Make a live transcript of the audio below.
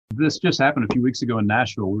this just happened a few weeks ago in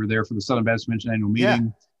Nashville. We were there for the Southern Baptist Convention annual Yeah.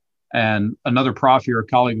 meeting. And another prof here, a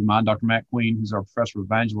colleague of mine, Dr. Matt Queen, who's our professor of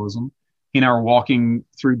evangelism, he and I were walking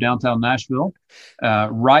through downtown Nashville,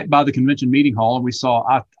 right by the convention meeting hall.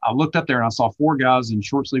 And I looked up there and I saw 4 guys in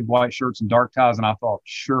short sleeve white shirts and dark ties. And I thought,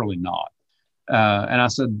 surely not. And I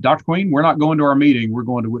said, Dr. Queen, we're not going to our meeting. We're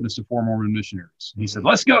going to witness to 4 Mormon missionaries. He said,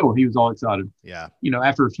 let's go. He was all excited. Yeah.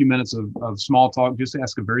 After a few minutes of small talk, just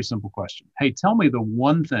ask a very simple question. Hey, tell me the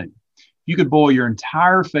one thing. You could boil your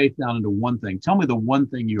entire faith down into one thing. Tell me the one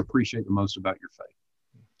thing you appreciate the most about your faith.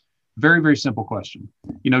 Very, very simple question.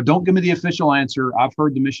 Don't give me the official answer. I've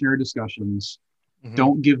heard the missionary discussions. Mm-hmm.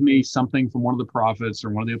 Don't give me something from one of the prophets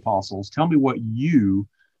or one of the apostles. Tell me what you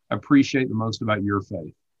appreciate the most about your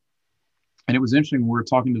faith. And it was interesting. We were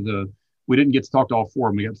talking we didn't get to talk to all 4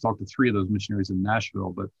 of them. We got to talk to 3 of those missionaries in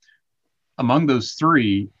Nashville. But among those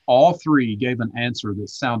 3, all 3 gave an answer that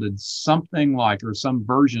sounded something like, or some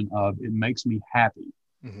version of, it makes me happy,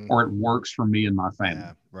 mm-hmm. or it works for me and my family.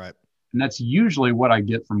 Yeah, right. And that's usually what I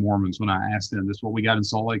get from Mormons when I ask them. This is what we got in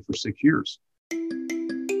Salt Lake for 6 years.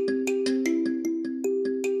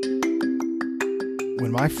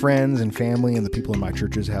 When my friends and family and the people in my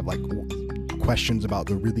churches have questions about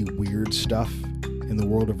the really weird stuff in the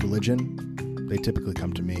world of religion, they typically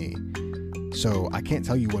come to me. So I can't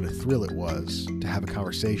tell you what a thrill it was to have a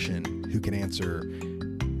conversation who can answer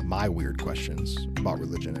my weird questions about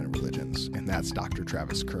religion and religions, and that's Dr.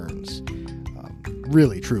 Travis Kearns.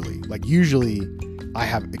 Really, truly. Usually I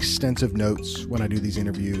have extensive notes when I do these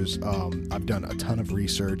interviews. I've done a ton of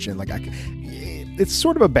research, and it's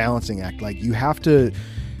sort of a balancing act. You have to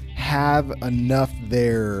have enough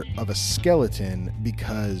there of a skeleton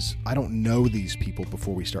because I don't know these people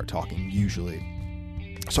before we start talking usually.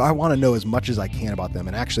 So I want to know as much as I can about them.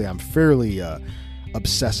 And actually, I'm fairly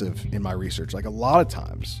obsessive in my research. A lot of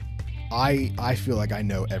times, I feel like I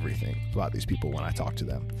know everything about these people when I talk to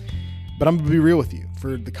them. But I'm going to be real with you.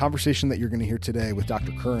 For the conversation that you're going to hear today with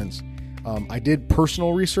Dr. Kearns, I did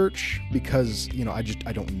personal research because, I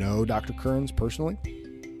don't know Dr. Kearns personally.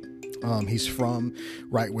 He's from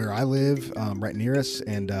right where I live, right near us.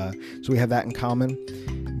 And so we have that in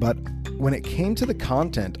common. But when it came to the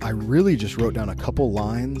content, I really just wrote down a couple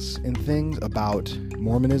lines and things about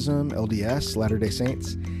Mormonism, LDS, Latter-day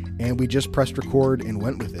Saints, and we just pressed record and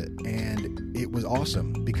went with it. And it was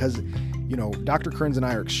awesome because, Dr. Kearns and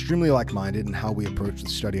I are extremely like-minded in how we approach the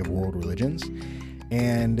study of world religions.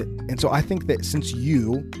 And so I think that since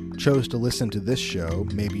you chose to listen to this show,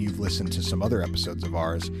 maybe you've listened to some other episodes of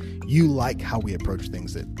ours, you like how we approach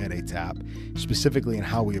things at ATAP, specifically in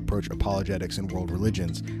how we approach apologetics and world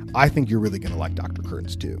religions. I think you're really going to like Dr.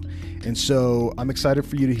 Kearns too. And so I'm excited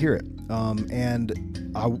for you to hear it.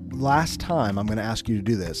 Last time I'm going to ask you to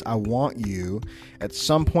do this. I want you at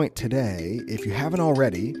some point today, if you haven't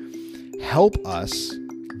already, help us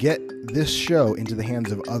get this show into the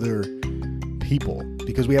hands of other people,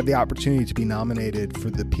 because we have the opportunity to be nominated for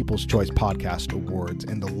the People's Choice Podcast Awards,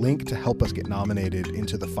 and the link to help us get nominated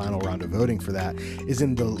into the final round of voting for that is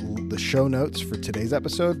in the show notes for today's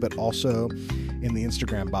episode, but also in the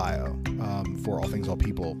Instagram bio for All Things All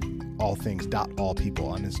People, allthings.allpeople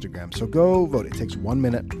on Instagram. So go vote. It takes 1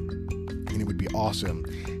 minute, and it would be awesome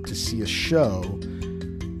to see a show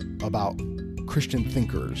about Christian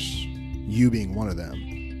thinkers, you being one of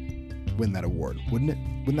them, win that award. Wouldn't it?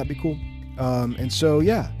 Wouldn't that be cool? And so,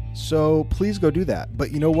 yeah, so please go do that.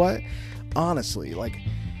 But you know what? Honestly,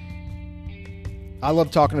 I love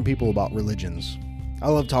talking to people about religions. I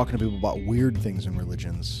love talking to people about weird things in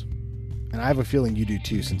religions. And I have a feeling you do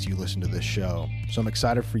too, since you listen to this show. So I'm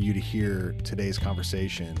excited for you to hear today's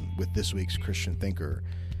conversation with this week's Christian thinker,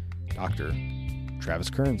 Dr. Travis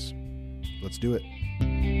Kearns. Let's do it.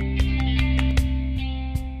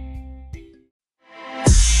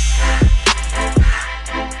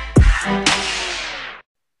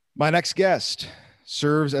 My next guest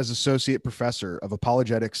serves as Associate Professor of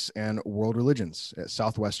Apologetics and World Religions at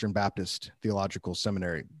Southwestern Baptist Theological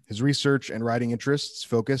Seminary. His research and writing interests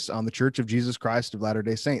focus on the Church of Jesus Christ of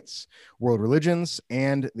Latter-day Saints, world religions,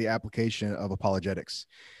 and the application of apologetics.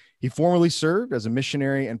 He formerly served as a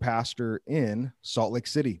missionary and pastor in Salt Lake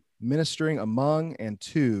City, ministering among and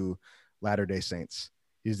to Latter-day Saints.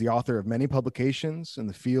 He is the author of many publications in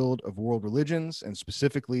the field of world religions and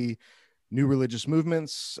specifically new religious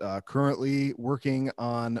movements, currently working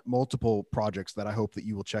on multiple projects that I hope that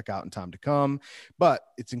you will check out in time to come. But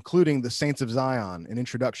it's including the Saints of Zion, an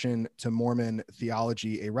introduction to Mormon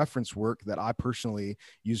theology, a reference work that I personally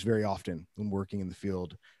use very often when working in the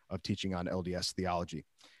field of teaching on LDS theology.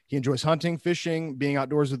 He enjoys hunting, fishing, being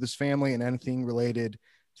outdoors with his family, and anything related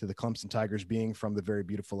to the Clemson Tigers being from the very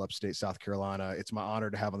beautiful upstate South Carolina. It's my honor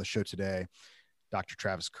to have on the show today Dr.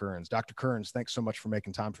 Travis Kearns. Dr. Kearns, thanks so much for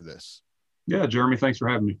making time for this. Yeah, Jeremy, thanks for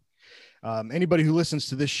having me. Anybody who listens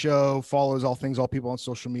to this show, follows all things, all people on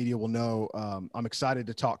social media will know I'm excited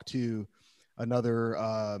to talk to another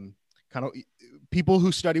kind of people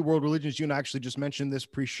who study world religions. You and I actually just mentioned this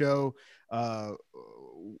pre-show. I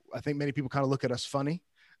think many people kind of look at us funny.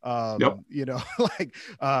 Yep. You know, like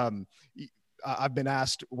I've been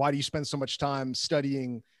asked, why do you spend so much time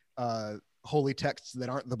studying holy texts that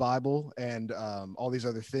aren't the Bible and all these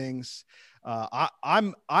other things? I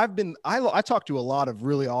talked to a lot of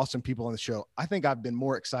really awesome people on the show. I think I've been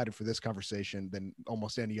more excited for this conversation than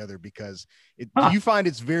almost any other, because you find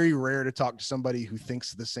it's very rare to talk to somebody who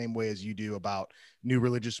thinks the same way as you do about new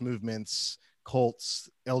religious movements, cults,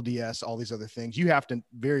 LDS, all these other things. You have to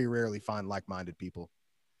very rarely find like-minded people.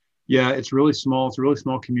 Yeah, it's really small. It's a really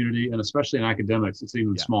small community, and especially in academics, it's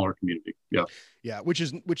even smaller community. Yeah. Yeah. Which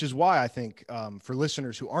is why I think for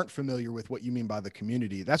listeners who aren't familiar with what you mean by the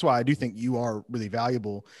community, that's why I do think you are really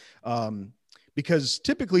valuable, because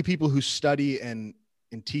typically people who study and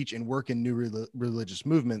teach and work in new religious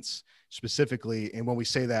movements specifically, and when we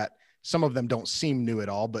say that, some of them don't seem new at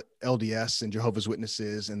all, but LDS and Jehovah's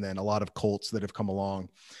Witnesses, and then a lot of cults that have come along.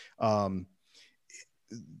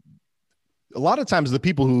 A lot of times the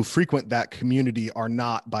people who frequent that community are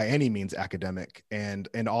not by any means academic, and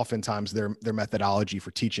oftentimes their methodology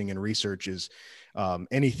for teaching and research is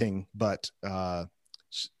anything but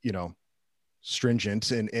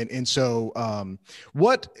stringent. And so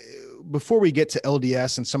before we get to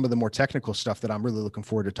LDS and some of the more technical stuff that I'm really looking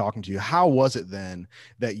forward to talking to you, how was it then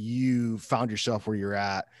that you found yourself where you're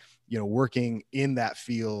at, working in that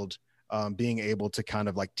field, being able to kind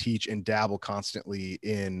of like teach and dabble constantly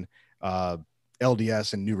in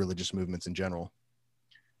LDS and new religious movements in general?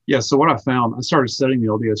 Yeah. So what I found, I started studying the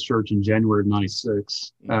LDS Church in January of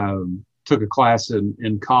 '96. Took a class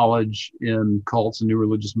in college in cults and new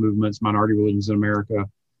religious movements, minority religions in America,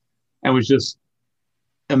 and was just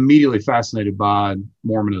immediately fascinated by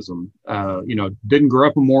Mormonism. Didn't grow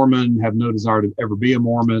up a Mormon, have no desire to ever be a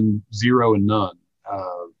Mormon. Zero and none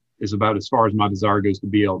is about as far as my desire goes to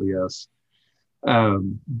be LDS.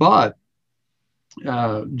 But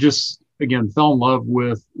just again, fell in love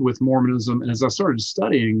with Mormonism. And as I started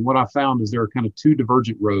studying, what I found is there are kind of two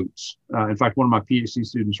divergent roads. In fact, one of my PhD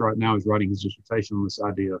students right now is writing his dissertation on this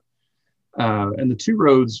idea. And the two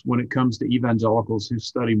roads when it comes to evangelicals who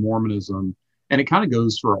study Mormonism, and it kind of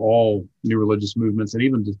goes for all new religious movements, and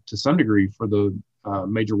even to some degree for the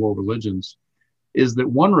major world religions, is that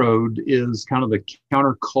one road is kind of the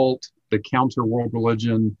counter cult, the counter world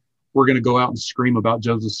religion. We're going to go out and scream about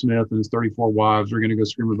Joseph Smith and his 34 wives. We're going to go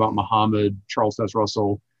scream about Muhammad, Charles S.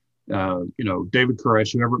 Russell, David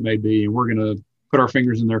Koresh, whoever it may be. And we're going to put our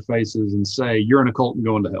fingers in their faces and say, you're in a cult and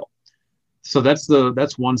going to hell. So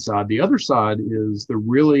that's one side. The other side is the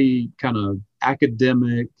really kind of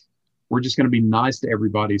academic, we're just going to be nice to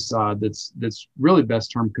everybody side. That's really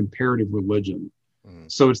best termed comparative religion.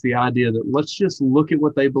 So it's the idea that let's just look at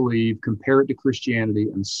what they believe, compare it to Christianity,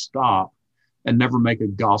 and stop, and never make a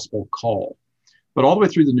gospel call. But all the way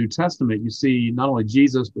through the New Testament, you see not only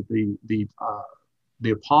Jesus, but the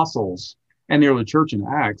apostles and the early church in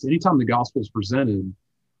Acts. Anytime the gospel is presented,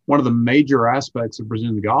 one of the major aspects of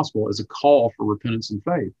presenting the gospel is a call for repentance and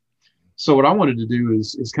faith. So what I wanted to do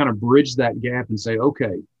is kind of bridge that gap and say,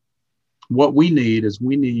 okay, what we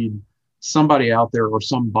need somebody out there, or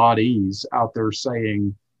some bodies out there,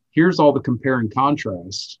 saying, here's all the compare and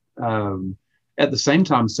contrast. At the same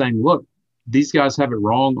time saying, look, these guys have it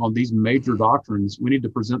wrong on these major doctrines. We need to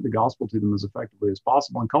present the gospel to them as effectively as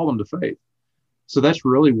possible and call them to faith. So that's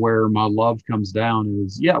really where my love comes down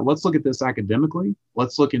is, let's look at this academically.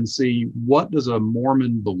 Let's look and see, what does a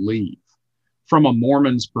Mormon believe from a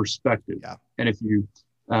Mormon's perspective? Yeah. And if you've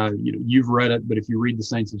read it, but if you read the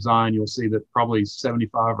Saints of Zion, you'll see that probably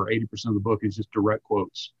 75 or 80% of the book is just direct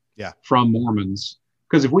quotes from Mormons.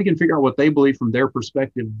 Because if we can figure out what they believe from their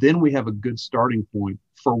perspective, then we have a good starting point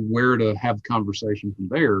for where to have conversation from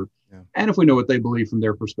there. Yeah. And if we know what they believe from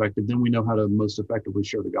their perspective, then we know how to most effectively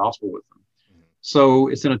share the gospel with them. Mm-hmm. So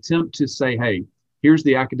it's an attempt to say, hey, here's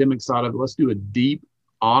the academic side of it. Let's do a deep,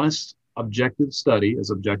 honest, objective study, as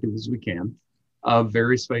objective as we can, of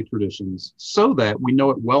various faith traditions, so that we know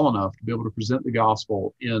it well enough to be able to present the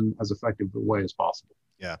gospel in as effective a way as possible.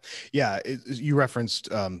 Yeah. Yeah. You referenced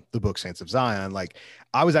the book Saints of Zion. Like,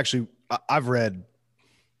 I've read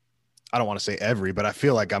I don't want to say every, but I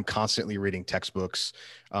feel like I'm constantly reading textbooks,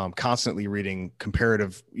 constantly reading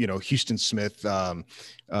comparative, Houston Smith,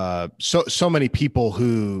 so many people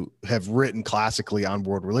who have written classically on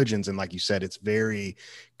world religions. And like you said, it's very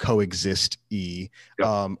coexist-y,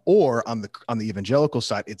 or on the evangelical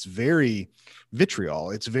side, it's very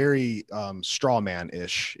vitriol. It's very straw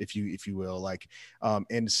man-ish, if you will, like,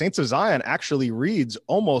 and Saints of Zion actually reads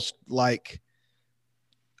almost like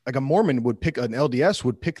a Mormon would pick, an LDS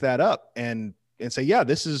would pick that up and say, yeah,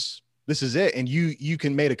 this is it. And you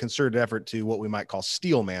can make a concerted effort to what we might call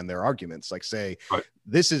steel man their arguments, like say, right,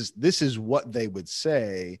 this is what they would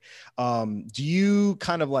say. Do you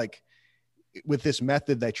kind of like, with this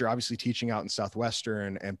method that you're obviously teaching out in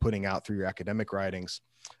Southwestern and putting out through your academic writings,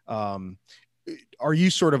 are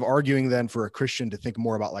you sort of arguing then for a Christian to think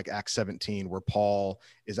more about like Acts 17, where Paul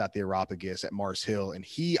is at the Areopagus at Mars Hill, and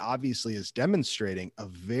he obviously is demonstrating a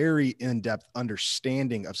very in-depth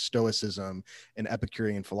understanding of Stoicism and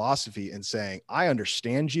Epicurean philosophy, and saying, I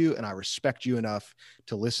understand you and I respect you enough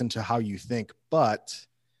to listen to how you think, but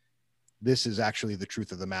this is actually the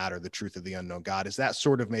truth of the matter, the truth of the unknown God. Is that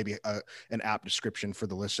sort of maybe an apt description for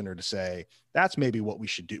the listener to say, that's maybe what we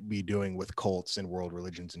should be doing with cults and world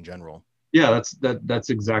religions in general? Yeah, that's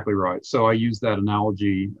exactly right. So I use that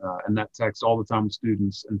analogy and that text all the time with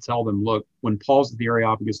students and tell them, look, when Paul's at the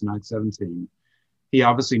Areopagus in Acts 17, he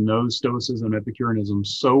obviously knows Stoicism and Epicureanism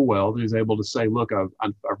so well that he's able to say, look, I've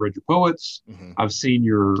read your poets, I've seen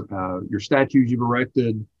your statues you've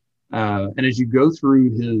erected, and as you go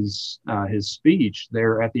through his speech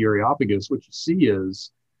there at the Areopagus, what you see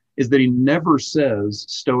is that he never says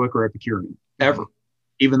Stoic or Epicurean ever,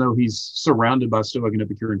 even though he's surrounded by Stoic and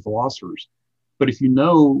Epicurean philosophers. But if you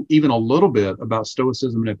know even a little bit about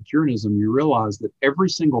Stoicism and Epicureanism, you realize that every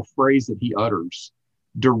single phrase that he utters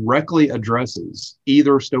directly addresses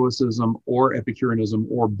either Stoicism or Epicureanism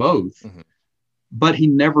or both. But he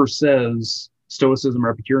never says Stoicism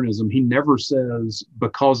or Epicureanism. He never says,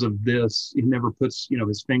 because of this. He never puts,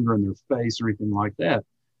 his finger in their face or anything like that.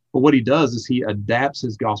 But what he does is he adapts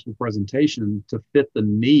his gospel presentation to fit the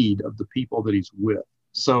need of the people that he's with.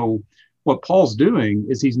 So what Paul's doing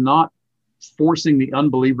is he's not forcing the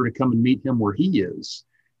unbeliever to come and meet him where he is.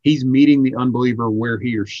 He's meeting the unbeliever where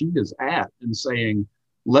he or she is at and saying,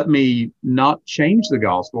 let me not change the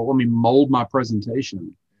gospel. Let me mold my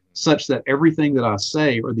presentation such that everything that I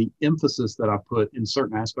say or the emphasis that I put in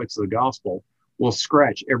certain aspects of the gospel will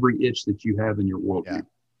scratch every itch that you have in your worldview.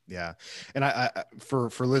 Yeah. And I for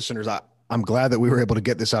listeners, I'm glad that we were able to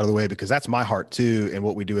get this out of the way, because that's my heart too. And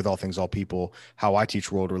what we do with All Things, All People, how I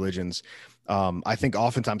teach world religions. I think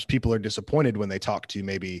oftentimes people are disappointed when they talk to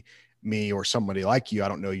maybe me or somebody like you. I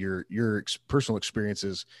don't know your personal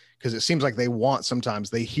experiences, because it seems like sometimes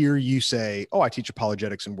they hear you say, oh, I teach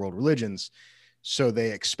apologetics and world religions. So they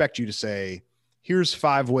expect you to say, here's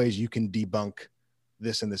 5 ways you can debunk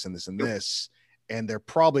this and this and this and this. And they're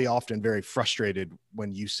probably often very frustrated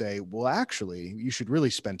when you say, well, actually, you should really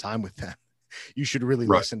spend time with them. You should really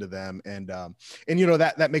listen to them. And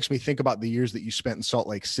that makes me think about the years that you spent in Salt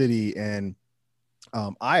Lake City. And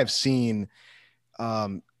I have seen a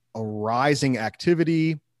rising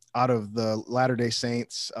activity out of the Latter-day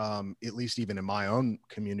Saints, at least even in my own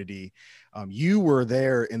community. You were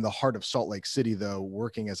there in the heart of Salt Lake City, though,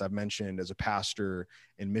 working, as I've mentioned, as a pastor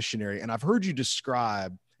and missionary. And I've heard you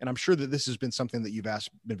describe, and I'm sure that this has been something that you've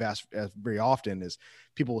been asked very often, is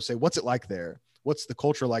people will say, what's it like there? What's the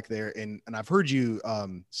culture like there? And I've heard you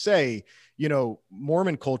say,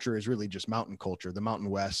 Mormon culture is really just mountain culture, the Mountain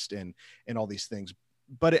West and all these things.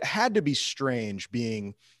 But it had to be strange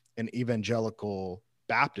being an evangelical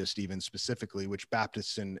Baptist, even specifically, which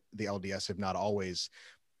Baptists and the LDS have not always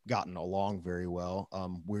gotten along very well.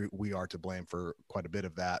 We are to blame for quite a bit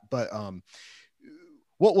of that. But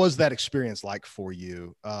what was that experience like for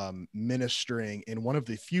you, ministering in one of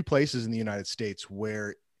the few places in the United States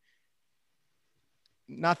where,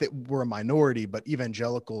 not that we're a minority, but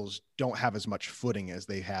evangelicals don't have as much footing as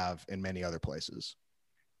they have in many other places?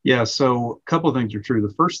 Yeah, so a couple of things are true.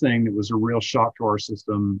 The first thing that was a real shock to our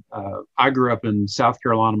system, I grew up in South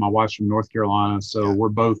Carolina. My wife's from North Carolina, so we're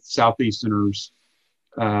both Southeasterners.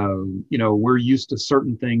 We're used to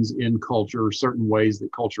certain things in culture, certain ways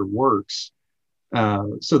that culture works.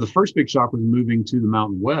 So the first big shock was moving to the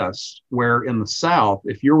Mountain West, where in the South,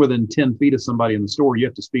 if you're within 10 feet of somebody in the store, you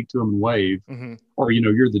have to speak to them and wave, or,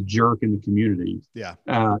 you're the jerk in the community. Yeah.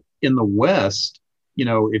 In the West,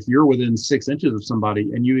 if you're within 6 inches of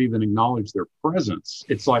somebody and you even acknowledge their presence,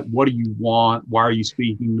 it's like, what do you want? Why are you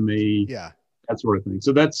speaking to me? Yeah. That sort of thing.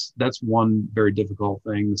 So that's one very difficult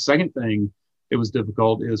thing. The second thing that was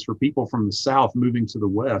difficult is for people from the South moving to the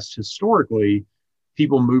West. Historically,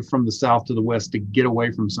 people move from the South to the West to get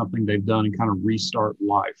away from something they've done and kind of restart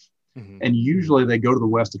life. Mm-hmm. And usually they go to the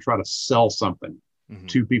West to try to sell something Mm-hmm.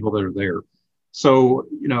 to people that are there. So,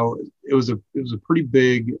 it was a pretty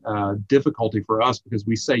big difficulty for us because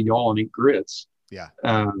we say y'all and eat grits. Yeah.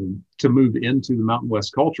 To move into the Mountain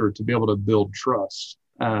West culture to be able to build trust.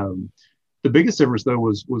 The biggest difference, though,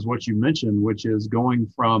 was what you mentioned, which is going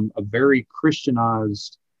from a very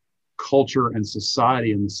Christianized culture and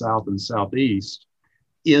society in the South and Southeast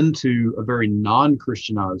into a very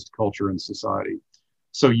non-Christianized culture and society.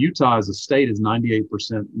 So Utah as a state is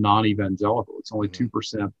 98% non-evangelical. It's only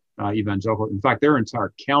 2% evangelical. In fact, there are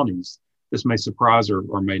entire counties, this may surprise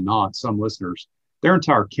or may not some listeners, there are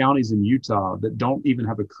entire counties in Utah that don't even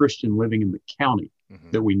have a Christian living in the county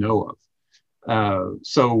that we know of.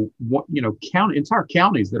 Entire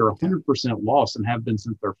counties that are 100% lost and have been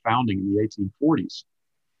since their founding in the 1840s.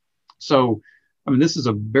 So, this is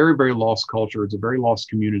a very, very lost culture. It's a very lost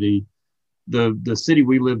community. The city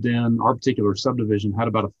we lived in, our particular subdivision, had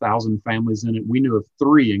about 1,000 families in it. We knew of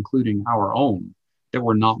 3, including our own, that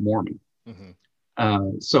were not Mormon.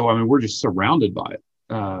 We're just surrounded by it.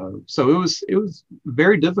 So it was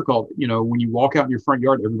very difficult. When you walk out in your front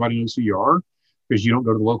yard, everybody knows who you are because you don't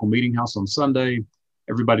go to the local meeting house on Sunday.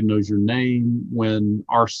 Everybody knows your name. When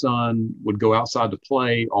our son would go outside to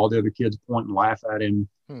play, all the other kids point and laugh at him.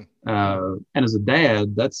 And as a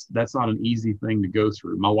dad, that's not an easy thing to go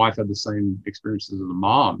through. My wife had the same experiences as a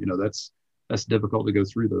mom. That's difficult to go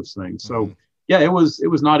through those things. So yeah, it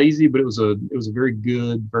was not easy, but it was a very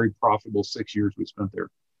good, very profitable 6 years we spent there.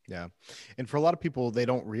 Yeah. And for a lot of people, they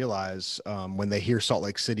don't realize when they hear Salt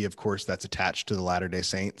Lake City, of course, that's attached to the Latter-day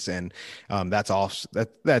Saints. And that's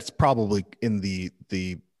probably in the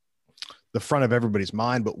front of everybody's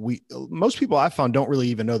mind. But most people I've found don't really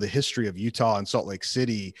even know the history of Utah and Salt Lake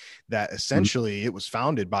City, that essentially it was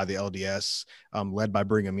founded by the LDS, led by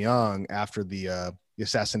Brigham Young after the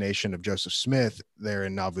assassination of Joseph Smith there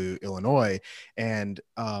in Nauvoo, Illinois. And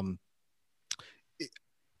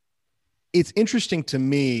it's interesting to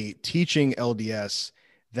me teaching LDS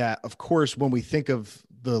that, of course, when we think of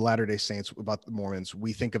the Latter-day Saints, about the Mormons,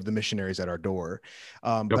 we think of the missionaries at our door.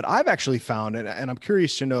 But I've actually found, and I'm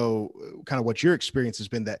curious to know kind of what your experience has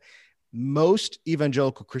been, that most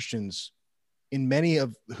evangelical Christians, in many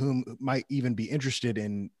of whom might even be interested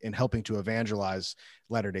in helping to evangelize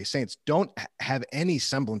Latter-day Saints, don't have any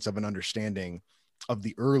semblance of an understanding of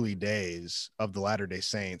the early days of the Latter-day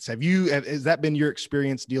Saints. Has that been your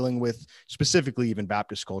experience dealing with specifically even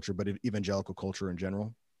Baptist culture, but evangelical culture in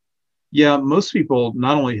general? Yeah, most people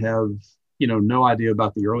not only have, no idea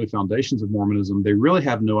about the early foundations of Mormonism, they really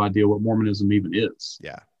have no idea what Mormonism even is.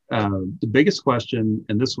 Yeah. The biggest question,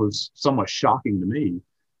 and this was somewhat shocking to me,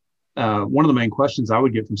 one of the main questions I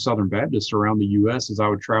would get from Southern Baptists around the U.S. as I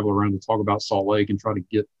would travel around to talk about Salt Lake and try to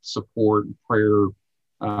get support, prayer,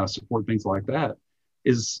 support, things like that,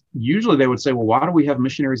 is usually they would say, well, why do we have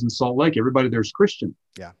missionaries in Salt Lake? Everybody there's Christian.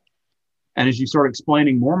 Yeah. And as you start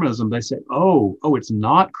explaining Mormonism, they say, oh, it's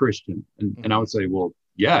not Christian. And I would say, well,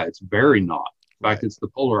 yeah, it's very not. In fact, it's the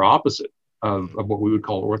polar opposite of what we would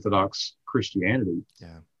call Orthodox Christianity.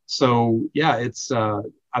 Yeah. So, yeah,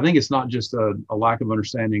 I think it's not just a lack of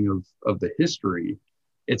understanding of the history.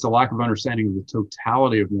 It's a lack of understanding of the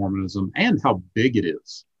totality of Mormonism and how big it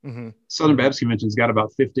is. Southern Baptist Convention's got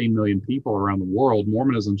about 15 million people around the world.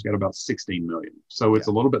 Mormonism's got about 16 million. So it's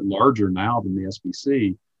a little bit larger now than the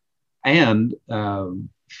SBC. And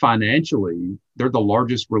financially, they're the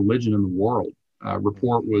largest religion in the world. A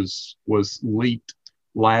report was leaked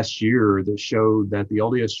last year that showed that the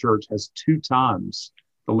LDS Church has 2 times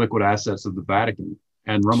the liquid assets of the Vatican.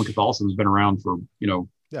 And Roman Catholicism has been around for,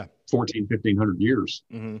 1,500 years.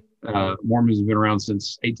 Mormonism has been around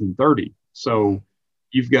since 1830. So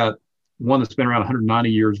you've got one that's been around 190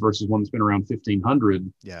 years versus one that's been around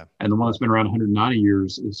 1,500. Yeah. And the one that's been around 190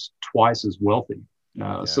 years is twice as wealthy.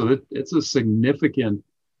 So it's a significant,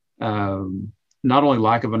 not only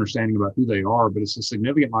lack of understanding about who they are, but it's a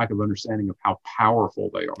significant lack of understanding of how powerful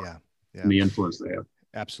they are and the influence they have.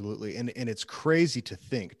 Absolutely. And it's crazy to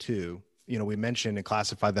think too, we mentioned and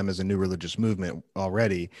classified them as a new religious movement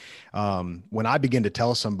already. When I begin to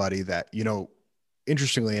tell somebody that,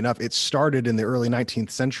 interestingly enough, it started in the early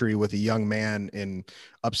 19th century with a young man in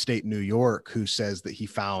upstate New York who says that he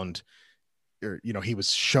found, or, he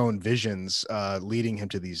was shown visions leading him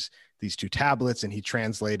to these 2 tablets, and he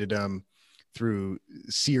translated them through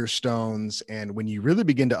seer stones. And when you really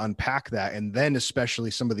begin to unpack that, and then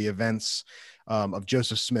especially some of the events of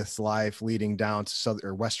Joseph Smith's life leading down to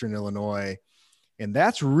southern or Western Illinois, and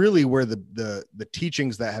that's really where the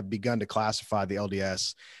teachings that have begun to classify the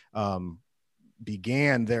LDS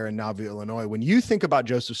began there in Nauvoo, Illinois. When you think about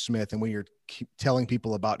Joseph Smith and when you're telling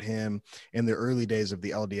people about him in the early days of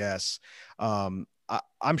the LDS,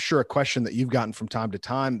 I'm sure a question that you've gotten from time to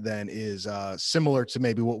time then is similar to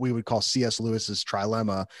maybe what we would call C.S. Lewis's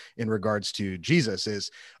trilemma in regards to Jesus is,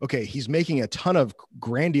 okay, he's making a ton of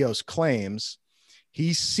grandiose claims.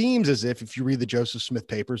 He seems as if you read the Joseph Smith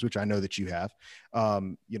papers, which I know that you have,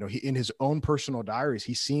 in his own personal diaries,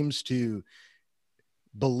 he seems to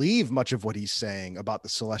believe much of what he's saying about the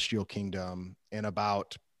celestial kingdom and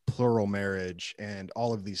about plural marriage and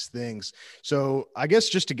all of these things. So I guess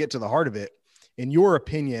just to get to the heart of it, in your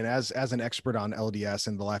opinion, as an expert on LDS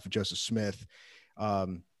and the life of Joseph Smith,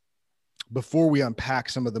 before we unpack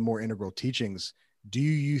some of the more integral teachings, do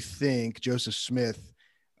you think Joseph Smith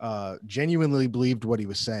genuinely believed what he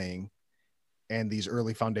was saying and these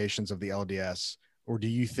early foundations of the LDS, or do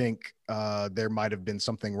you think there might have been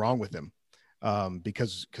something wrong with him?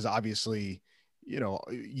 Because obviously,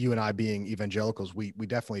 you and I being evangelicals, we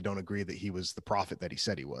definitely don't agree that he was the prophet that he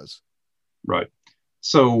said he was. Right.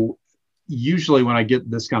 So usually when I get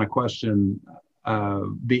this kind of question,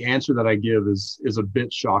 the answer that I give is a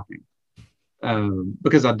bit shocking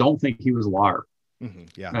because I don't think he was a liar. Mm-hmm.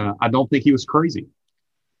 Yeah. I don't think he was crazy.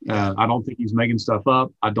 Yeah. I don't think he's making stuff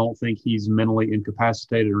up. I don't think he's mentally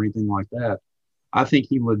incapacitated or anything like that. I think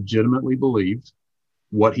he legitimately believed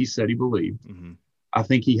what he said he believed. Mm-hmm. I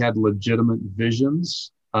think he had legitimate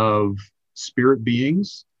visions of spirit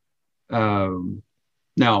beings.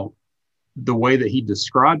 Now, the way that he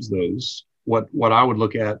describes those, what I would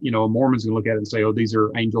look at, a Mormon's going to look at it and say, oh, these are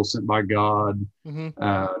angels sent by God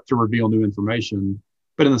to reveal new information.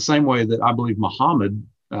 But in the same way that I believe Muhammad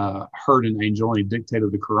heard an angel and he dictated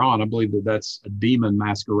the Quran, I believe that that's a demon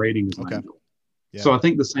masquerading as an angel. Yeah. So I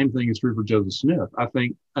think the same thing is true for Joseph Smith. I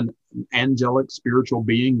think an angelic spiritual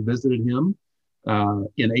being visited him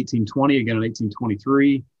in 1820, again in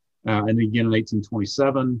 1823, and again in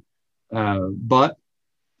 1827. But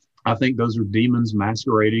I think those are demons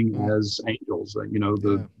masquerading as angels.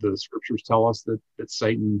 The scriptures tell us that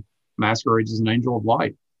Satan masquerades as an angel of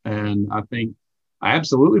light. And I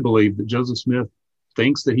absolutely believe that Joseph Smith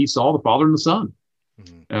thinks that he saw the Father and the Son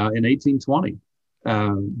in 1820.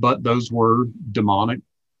 But those were demonic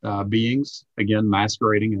beings, again,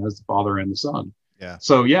 masquerading as the Father and the Son. Yeah.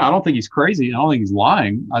 So, I don't think he's crazy. I don't think he's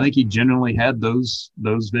lying. I think he genuinely had those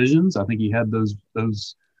visions. I think he had those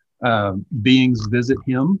beings visit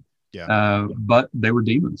him. Yeah. But they were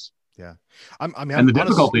demons. Yeah. The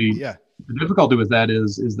difficulty with that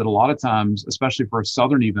is that a lot of times, especially for a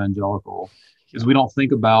Southern evangelical, is we don't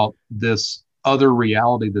think about this other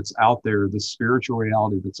reality that's out there, the spiritual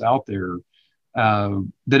reality that's out there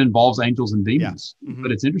that involves angels and demons. Yeah. Mm-hmm.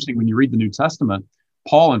 But it's interesting when you read the New Testament,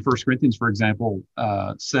 Paul in 1 Corinthians, for example,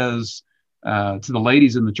 says to the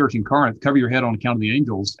ladies in the church in Corinth, cover your head on account of the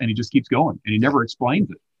angels. And he just keeps going and he never explains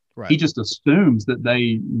it. Right. He just assumes that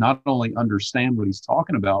they not only understand what he's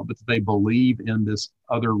talking about, but that they believe in this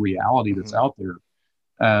other reality that's out there.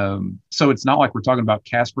 So it's not like we're talking about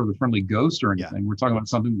Casper the Friendly Ghost or anything. Yeah. We're talking about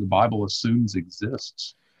something the Bible assumes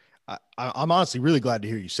exists. I'm honestly really glad to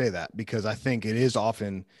hear you say that, because I think it is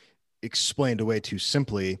often explained away too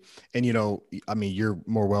simply. And, you're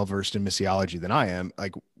more well-versed in missiology than I am.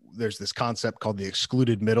 Like, there's this concept called the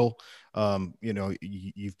excluded middle.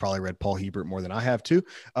 You've probably read Paul Hebert more than I have too.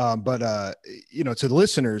 But to the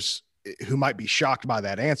listeners who might be shocked by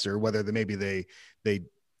that answer, whether maybe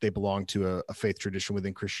they belong to a faith tradition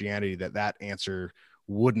within Christianity, that answer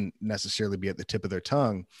wouldn't necessarily be at the tip of their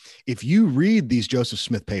tongue. If you read these Joseph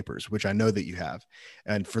Smith papers, which I know that you have,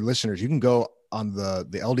 and for listeners, you can go on the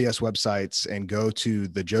LDS websites and go to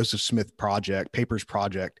the Joseph Smith Papers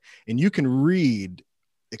Project, and you can read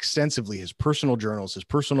extensively his personal journals, his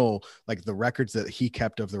personal, like the records that he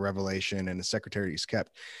kept of the revelation and the secretaries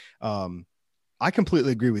kept. I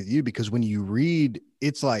completely agree with you, because when you read,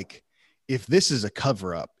 it's like, if this is a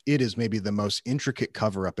cover up, it is maybe the most intricate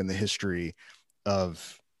cover up in the history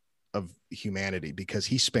of humanity, because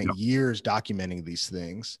he spent years documenting these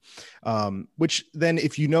things, which then,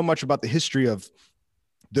 if you know much about the history of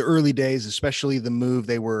the early days, especially the move,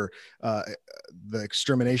 they were the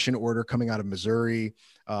extermination order coming out of Missouri.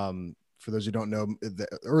 For those who don't know, the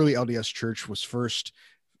early LDS church was first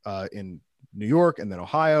in New York, and then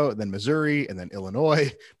Ohio, and then Missouri, and then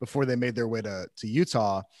Illinois, before they made their way to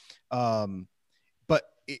Utah. But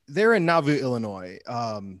they're in Nauvoo, Illinois,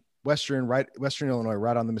 Western Illinois,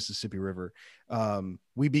 right on the Mississippi River.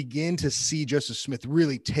 We begin to see Joseph Smith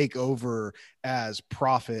really take over as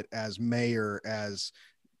prophet, as mayor, as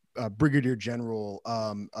brigadier general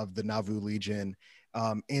of the Nauvoo Legion.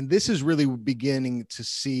 And this is really beginning to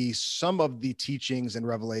see some of the teachings in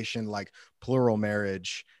Revelation, like plural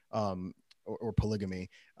marriage, or polygamy,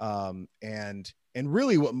 and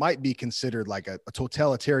really what might be considered like a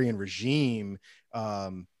totalitarian regime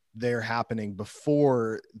there happening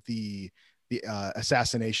before the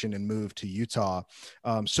assassination and move to Utah.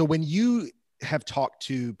 So when you have talked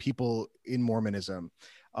to people in Mormonism,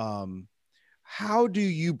 how do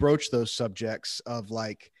you broach those subjects of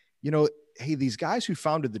like, hey, these guys who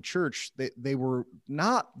founded the church, they were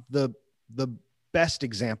not the best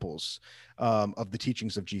examples of the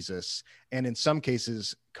teachings of Jesus, and in some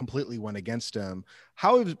cases completely went against him.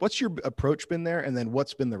 What's your approach been there? And then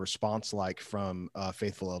what's been the response like from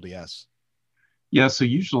faithful LDS? Yeah. So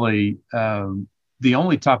usually the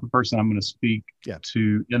only type of person I'm going to speak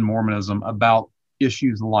to in Mormonism about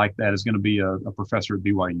issues like that is going to be a professor at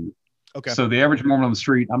BYU. Okay. So the average Mormon on the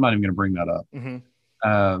street, I'm not even going to bring that up.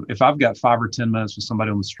 Mm-hmm. If I've got 5 or 10 minutes with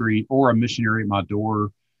somebody on the street or a missionary at my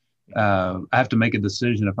door, I have to make a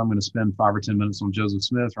decision if I'm going to spend 5 or 10 minutes on Joseph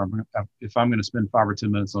Smith, or if I'm going to spend 5 or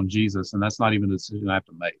 10 minutes on Jesus. And that's not even a decision I have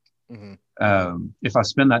to make. Mm-hmm. If I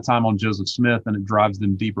spend that time on Joseph Smith, then it drives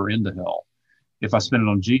them deeper into hell. If I spend it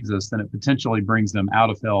on Jesus, then it potentially brings them out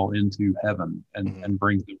of hell into heaven and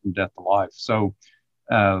brings them from death to life. So,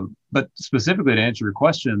 but specifically to answer your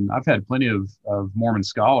question, I've had plenty of Mormon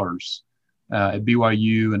scholars at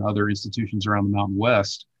BYU and other institutions around the Mountain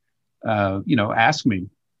West, ask me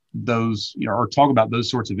those, or talk about those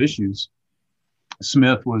sorts of issues.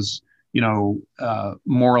 Smith was,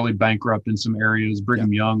 morally bankrupt in some areas.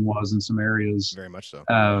 Brigham Young was in some areas. Very much so.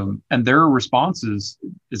 And their response is,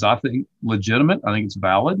 I think, legitimate. I think it's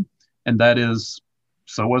valid. And that is,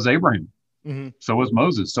 so was Abraham. Mm-hmm. So was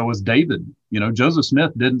Moses. So was David. Joseph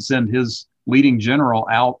Smith didn't send his leading general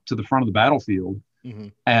out to the front of the battlefield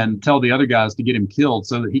and tell the other guys to get him killed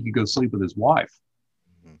so that he could go sleep with his wife.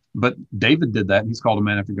 But David did that, and he's called a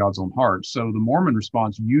man after God's own heart. So the Mormon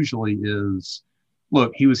response usually is,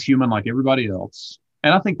 look, he was human like everybody else.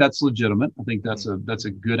 And I think that's legitimate. I think that's a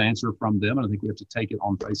good answer from them. And I think we have to take it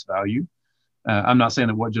on face value. I'm not saying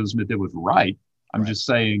that what Joseph Smith did was right. I'm just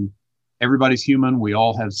saying everybody's human. We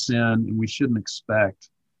all have sin, and we shouldn't expect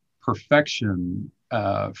perfection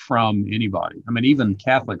from anybody. I mean, even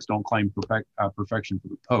Catholics don't claim perfection for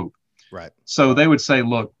the Pope. Right. So they would say,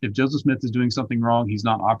 look, if Joseph Smith is doing something wrong, he's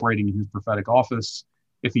not operating in his prophetic office.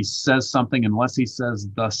 If he says something, unless he says,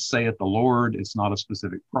 thus saith the Lord, it's not a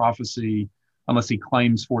specific prophecy. Unless he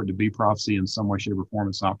claims for it to be prophecy in some way, shape, or form,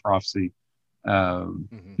 it's not prophecy.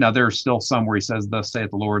 Now, there are still some where he says, thus saith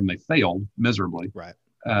the Lord, and they failed miserably. Right.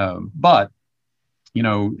 But,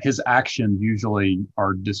 his actions usually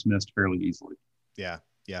are dismissed fairly easily. Yeah.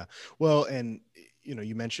 Yeah. Well, and,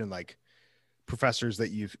 you mentioned like professors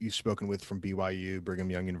that you've spoken with from BYU, Brigham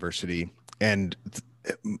Young University. And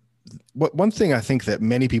one thing I think that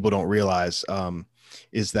many people don't realize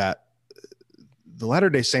is that the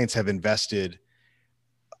Latter-day Saints have invested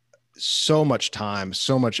so much time,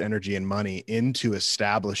 so much energy and money into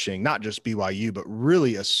establishing not just BYU, but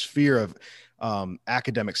really a sphere of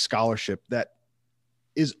academic scholarship that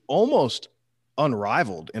is almost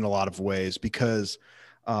unrivaled in a lot of ways, because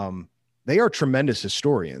they are tremendous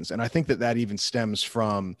historians. And I think that even stems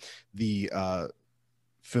from the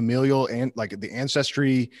familial and like the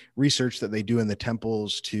ancestry research that they do in the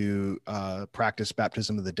temples to practice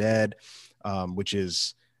baptism of the dead, which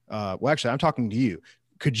is, well, actually, I'm talking to you.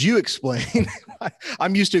 Could you explain?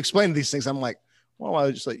 I'm used to explaining these things. I'm like, well, I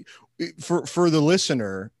was just like, for the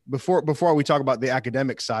listener, before we talk about the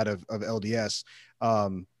academic side of LDS,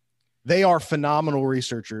 they are phenomenal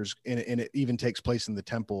researchers, and it even takes place in the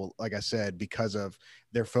temple, like I said, because of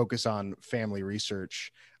their focus on family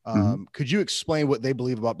research. Could you explain what they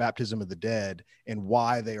believe about baptism of the dead and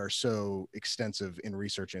why they are so extensive in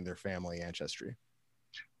researching their family ancestry?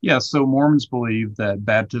 Yeah, so Mormons believe that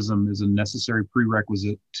baptism is a necessary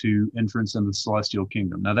prerequisite to entrance into the celestial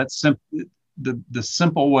kingdom. Now, that's the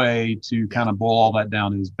simple way to kind of boil all that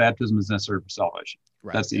down is baptism is necessary for salvation.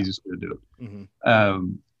 Right. That's the easiest way to do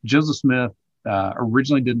it. Joseph Smith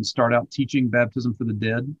originally didn't start out teaching baptism for the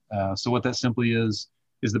dead. So what that simply is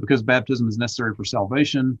that because baptism is necessary for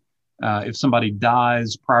salvation, if somebody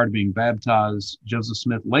dies prior to being baptized, Joseph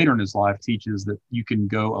Smith later in his life teaches that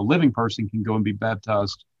a living person can go and be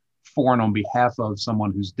baptized for and on behalf of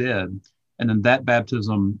someone who's dead. And then that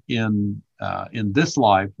baptism in this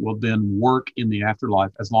life will then work in the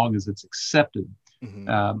afterlife as long as it's accepted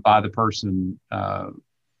by the person,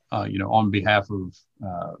 on behalf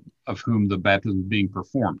of whom the baptism is being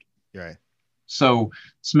performed. Right. So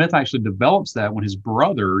Smith actually develops that when his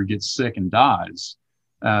brother gets sick and dies.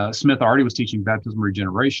 Smith already was teaching baptism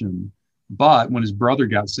regeneration, But when his brother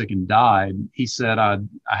got sick and died, he said, I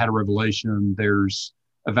had a revelation. There's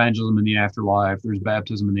evangelism in the afterlife. There's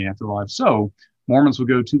baptism in the afterlife. So Mormons will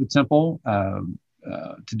go to the temple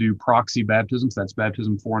to do proxy baptisms. That's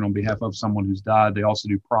baptism for and on behalf of someone who's died. They also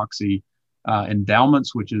do proxy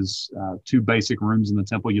endowments, which is 2 basic rooms in the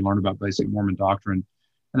temple. You learn about basic Mormon doctrine.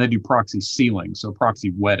 And they do proxy sealing, so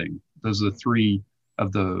proxy wedding. Those are the 3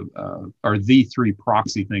 of the 3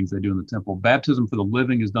 proxy things they do in the temple. Baptism for the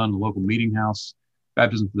living is done in the local meeting house.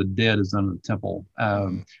 Baptism for the dead is done in the temple.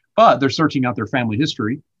 But they're searching out their family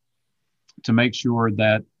history to make sure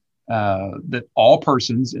that that all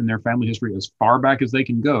persons in their family history, as far back as they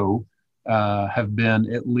can go, have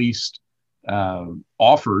been at least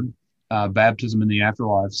offered baptism in the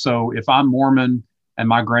afterlife. So if I'm Mormon and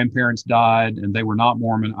my grandparents died and they were not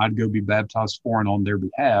Mormon, I'd go be baptized for and on their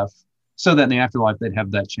behalf, so that in the afterlife they'd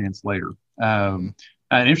have that chance later. An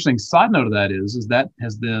interesting side note of that is that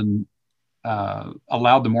has then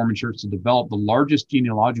allowed the Mormon Church to develop the largest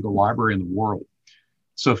genealogical library in the world.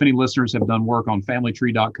 So if any listeners have done work on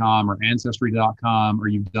familytree.com or ancestry.com, or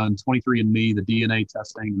you've done 23andMe, the DNA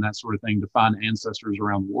testing and that sort of thing to find ancestors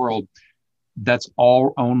around the world, that's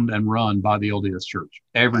all owned and run by the LDS Church,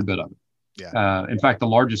 every bit of it. Yeah. In fact, the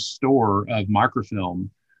largest store of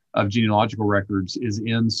microfilm of genealogical records is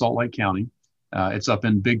in Salt Lake County. It's up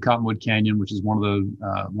in Big Cottonwood Canyon, which is one of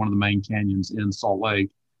the main canyons in Salt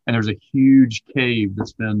Lake. And there's a huge cave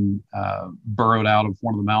that's been burrowed out of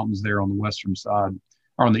one of the mountains there on the western side,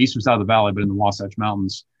 or on the eastern side of the valley, but in the Wasatch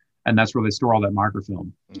Mountains. And that's where they store all that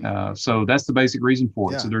microfilm. So that's the basic reason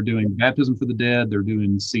for it. Yeah. So they're doing baptism for the dead. They're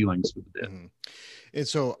doing sealings for the dead. And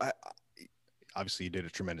so obviously you did a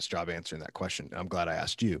tremendous job answering that question. I'm glad I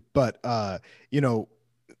asked you, but I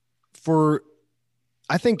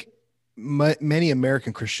think many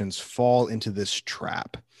American Christians fall into this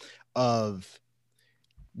trap of,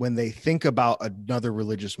 when they think about another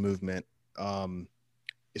religious movement,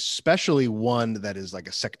 especially one that is like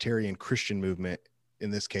a sectarian Christian movement,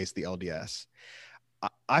 in this case, the LDS,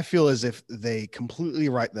 I feel as if they completely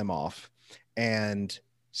write them off and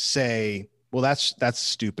say, well, that's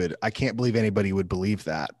stupid. I can't believe anybody would believe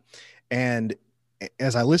that. And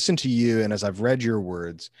as I listen to you and as I've read your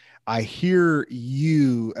words, I hear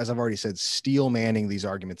you, as I've already said, steel manning these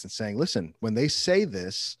arguments and saying, listen, when they say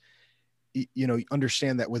this,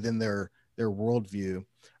 understand that within their worldview.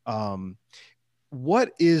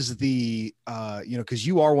 What is the, because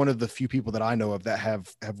you are one of the few people that I know of that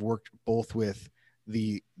have worked both with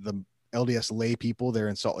the LDS lay people there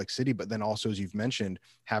in Salt Lake City, but then also, as you've mentioned,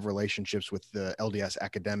 have relationships with the LDS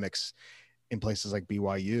academics in places like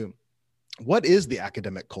BYU. What is the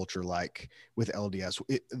academic culture like with LDS?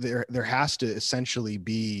 There has to essentially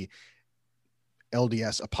be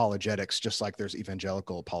LDS apologetics, just like there's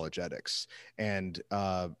evangelical apologetics and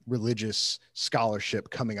religious scholarship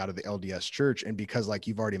coming out of the LDS Church. And because, like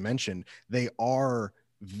you've already mentioned, they are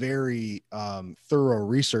very thorough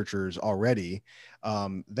researchers already.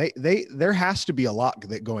 There has to be a lot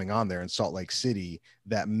going on there in Salt Lake City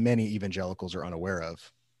that many evangelicals are unaware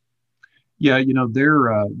of. Yeah,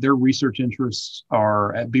 their research interests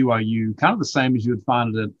are at BYU kind of the same as you would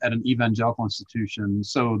find at an evangelical institution.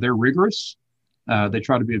 So they're rigorous. They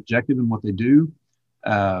try to be objective in what they do.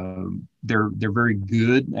 They're very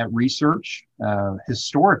good at research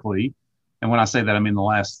historically. And when I say that, I mean the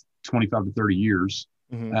last 25 to 30 years.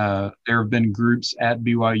 There have been groups at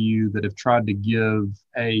BYU that have tried to give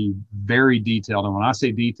a very detailed, and when I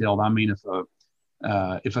say detailed, I mean if a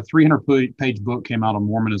 300-page book came out on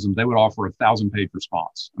Mormonism, they would offer a 1,000-page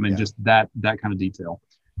response. I mean, just that kind of detail.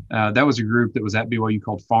 That was a group that was at BYU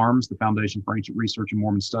called FARMS, the Foundation for Ancient Research and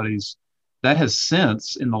Mormon Studies. That has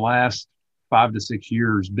since, in the last 5 to 6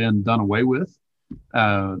 years, been done away with.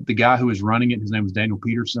 The guy who was running it, his name was Daniel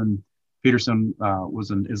Peterson. Peterson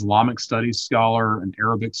was an Islamic studies scholar, an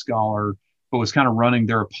Arabic scholar, but was kind of running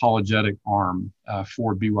their apologetic arm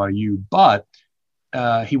for BYU. But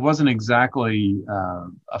he wasn't exactly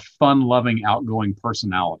a fun-loving, outgoing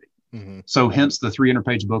personality. So hence the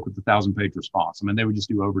 300-page book with the 1,000-page response. I mean, they would just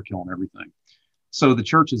do overkill and everything. So the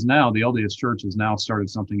LDS Church has now started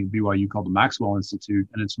something at BYU called the Maxwell Institute,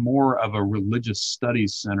 and it's more of a religious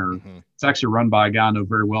studies center. It's actually run by a guy I know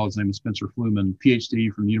very well. His name is Spencer Fluman,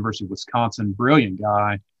 PhD from the University of Wisconsin, brilliant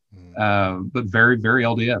guy, but very, very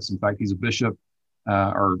LDS. In fact, he's a bishop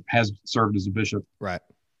or has served as a bishop. Right.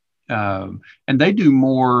 And they do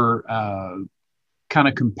more kind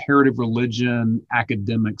of comparative religion,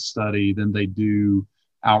 academic study than they do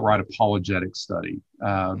outright apologetic study.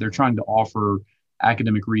 They're trying to offer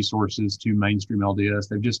academic resources to mainstream LDS.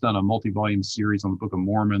 They've just done a multi-volume series on the Book of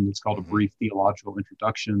Mormon that's called A Brief Theological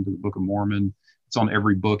Introduction to the Book of Mormon. It's on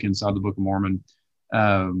every book inside the Book of Mormon.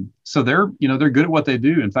 So they're good at what they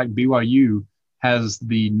do. In fact, BYU has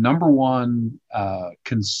the number one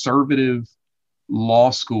conservative law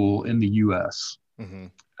school in the U.S. Mm-hmm.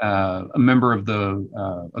 A member of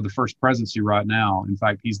the first presidency right now. In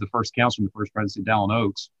fact, he's the first counselor in the first presidency, Dallin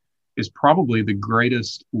Oaks, is probably the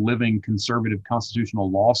greatest living conservative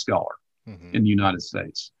constitutional law scholar in the United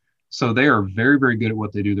States. So they are very, very good at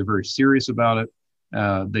what they do. They're very serious about it.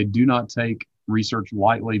 They do not take research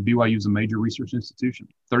lightly. BYU is a major research institution,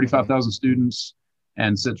 35,000 students,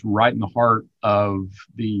 and sits right in the heart of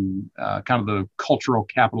the kind of the cultural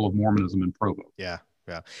capital of Mormonism in Provo. Yeah.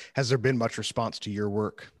 Yeah. Has there been much response to your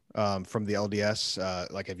work from the LDS?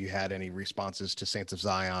 Like, have you had any responses to Saints of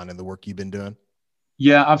Zion and the work you've been doing?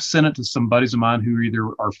 Yeah, I've sent it to some buddies of mine who either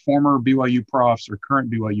are former BYU profs or current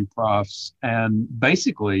BYU profs. And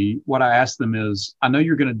basically what I ask them is, I know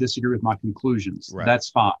you're going to disagree with my conclusions. Right. That's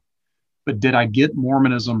fine. But did I get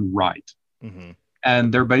Mormonism right? Mm-hmm.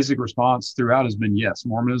 And their basic response throughout has been, yes,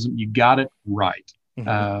 Mormonism, you got it right.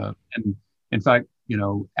 Mm-hmm. And in fact,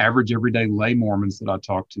 average everyday lay Mormons that I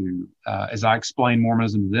talk to, as I explain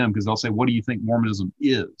Mormonism to them, because they'll say, what do you think Mormonism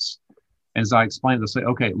is? And as I explain, they'll say,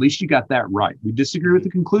 okay, at least you got that right. We disagree with the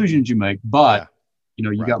conclusions you make, but you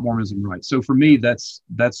right. got Mormonism right. So for me, that's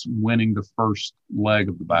winning the first leg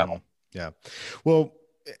of the battle. Yeah. Well,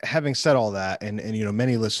 having said all that, and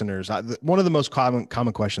many listeners, one of the most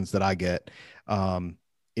common questions that I get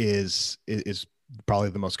is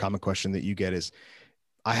probably the most common question that you get is,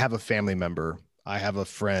 I have a family member, I have a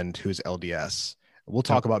friend who's LDS. We'll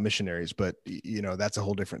talk about missionaries, but that's a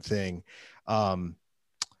whole different thing.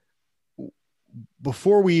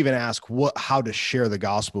 Before we even ask how to share the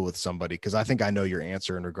gospel with somebody, because I think I know your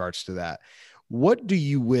answer in regards to that, what do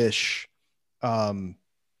you wish,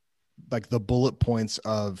 like the bullet points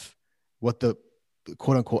of what the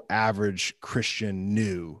quote unquote average Christian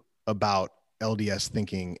knew about LDS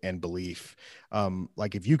thinking and belief?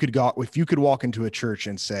 Like if you could walk into a church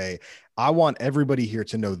and say, I want everybody here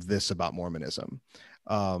to know this about Mormonism,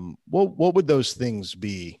 what would those things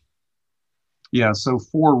be? Yeah. So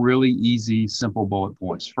 4 really easy, simple bullet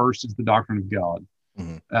points. First is the doctrine of God.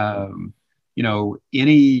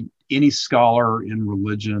 Any scholar in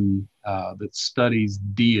religion that studies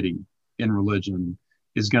deity in religion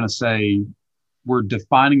is going to say, we're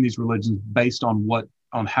defining these religions based on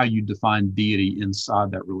how you define deity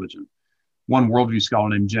inside that religion. One worldview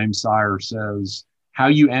scholar named James Sire says, how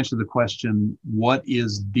you answer the question, what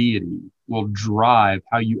is deity, will drive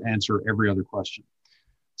how you answer every other question.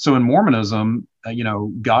 So in Mormonism,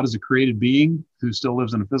 God is a created being who still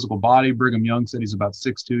lives in a physical body. Brigham Young said he's about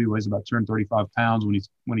 6'2". He weighs about 235 pounds.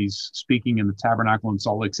 When he's speaking in the tabernacle in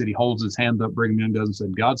Salt Lake City, holds his hand up, Brigham Young does, and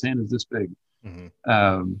said, God's hand is this big.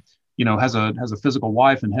 Has a physical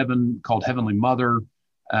wife in heaven called Heavenly Mother.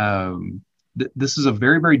 This is a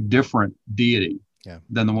very, very different deity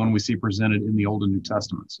than the one we see presented in the Old and New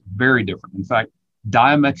Testaments. Very different. In fact,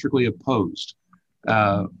 diametrically opposed.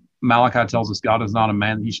 Malachi tells us God is not a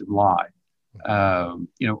man that he should lie.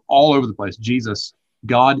 All over the place. Jesus,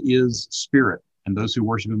 God is spirit, and those who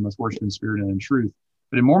worship him must worship in spirit and in truth.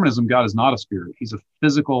 But in Mormonism, God is not a spirit. He's a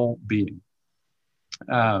physical being.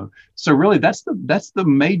 So really that's the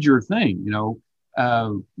major thing.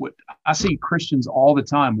 What I see Christians all the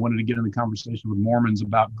time wanting to get in the conversation with Mormons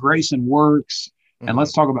about grace and works. And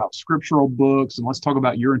let's talk about scriptural books, and let's talk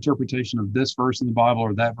about your interpretation of this verse in the Bible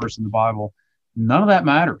or that verse in the Bible. None of that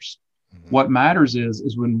matters. What matters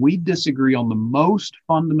is when we disagree on the most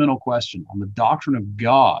fundamental question, on the doctrine of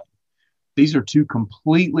God. These are 2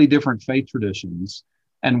 completely different faith traditions.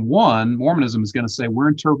 And one, Mormonism is going to say, we're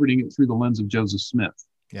interpreting it through the lens of Joseph Smith,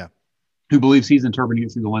 who believes he's interpreting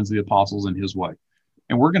it through the lens of the apostles in his way.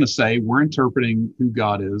 And we're going to say, we're interpreting who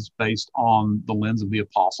God is based on the lens of the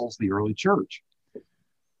apostles, the early church.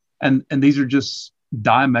 And these are just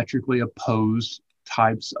diametrically opposed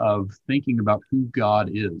types of thinking about who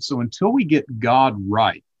God is. So until we get God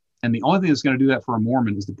right, and the only thing that's going to do that for a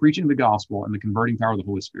Mormon is the preaching of the gospel and the converting power of the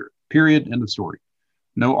Holy Spirit, period, end of story.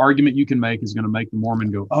 No argument you can make is going to make the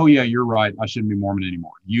Mormon go, oh yeah, you're right, I shouldn't be Mormon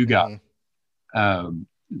anymore. You got it.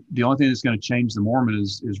 The only thing that's going to change the Mormon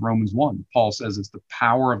is Romans 1. Paul says it's the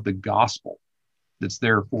power of the gospel that's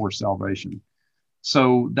there for salvation.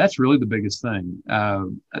 So that's really the biggest thing.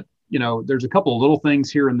 There's a couple of little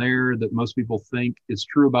things here and there that most people think is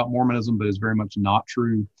true about Mormonism, but is very much not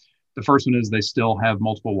true. The first one is they still have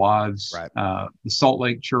multiple wives. Right. The Salt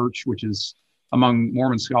Lake Church, which is among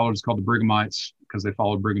Mormon scholars called the Brighamites, because they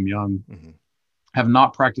followed Brigham Young, have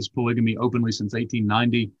not practiced polygamy openly since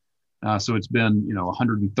 1890. So it's been,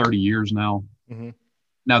 130 years now.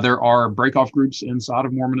 Now, there are break-off groups inside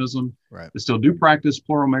of Mormonism Right. that still do practice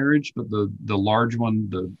plural marriage, but the large one,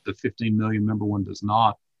 the 15 million member one, does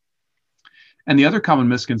not. And the other common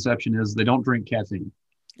misconception is they don't drink caffeine.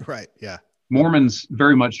 Right. Yeah. Mormons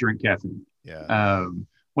very much drink caffeine. Yeah.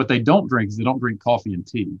 What they don't drink is they don't drink coffee and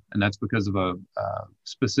tea, and that's because of a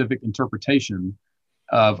specific interpretation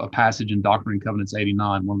of a passage in Doctrine and Covenants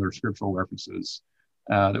 89, one of their scriptural references,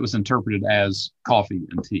 that was interpreted as coffee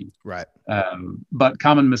and tea. Right. But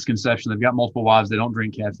common misconception, they've got multiple wives, they don't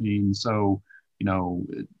drink caffeine, so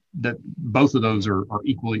that both of those are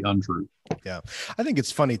equally untrue. Yeah, I think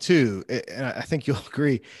it's funny too, and I think you'll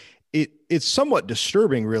agree. It's somewhat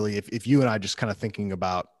disturbing, really, if you and I just kind of thinking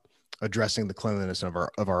about addressing the cleanliness of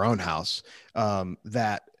our own house,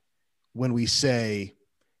 that when we say,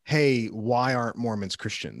 "Hey, why aren't Mormons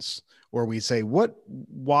Christians?" or we say,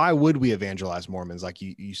 "Why would we evangelize Mormons?" Like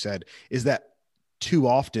you said, is that too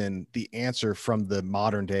often the answer from the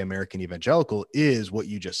modern day American evangelical is what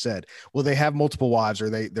you just said. Well, they have multiple wives, or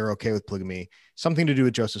they're okay with polygamy, something to do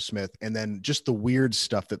with Joseph Smith, and then just the weird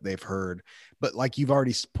stuff that they've heard. But like you've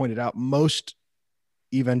already pointed out, most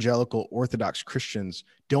evangelical Orthodox Christians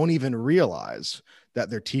don't even realize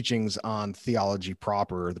that their teachings on theology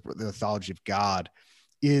proper, the theology of God,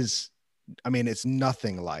 is, it's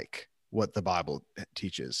nothing like what the Bible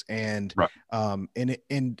teaches. And, right.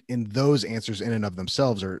 And those answers in and of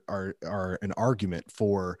themselves are an argument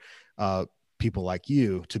for, people like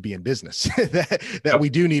you to be in business, that Yep. we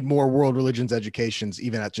do need more world religions educations,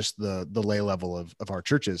 even at just the lay level of our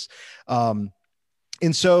churches. And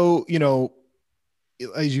so,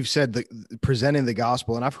 as you've said, presenting the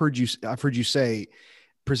gospel, and I've heard you say,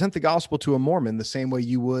 present the gospel to a Mormon the same way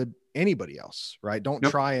you would anybody else, right? Don't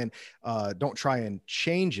Yep. try and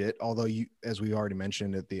change it. Although you, as we already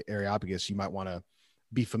mentioned at the Areopagus, you might want to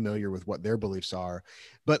be familiar with what their beliefs are.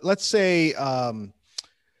 But let's say,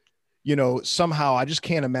 somehow I just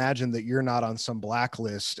can't imagine that you're not on some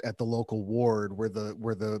blacklist at the local ward where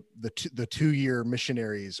the 2-year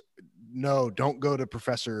missionaries, no, don't go to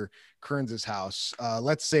Professor Kearns's house.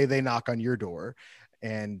 Let's say they knock on your door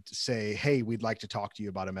and say, "Hey, we'd like to talk to you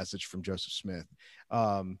about a message from Joseph Smith."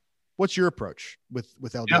 What's your approach with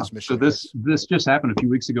LDS missionaries? So this just happened a few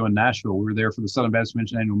weeks ago in Nashville. We were there for the Southern Baptist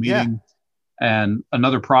Convention annual meeting, and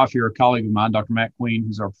another prof here, a colleague of mine, Dr. Matt Queen,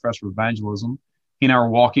 who's our professor of evangelism, he and I were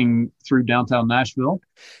walking through downtown Nashville,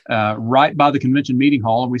 right by the convention meeting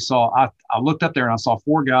hall, and we saw. I looked up there and I saw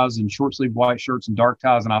 4 guys in short sleeve white shirts and dark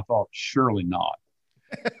ties, and I thought, surely not.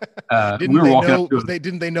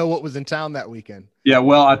 Didn't they know what was in town that weekend? Yeah,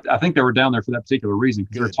 well, I think they were down there for that particular reason,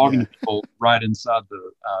 because they were talking to people right inside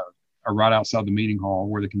or right outside the meeting hall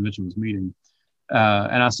where the convention was meeting.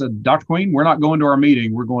 And I said, "Dr. Queen, we're not going to our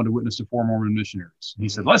meeting. We're going to witness to 4 Mormon missionaries." He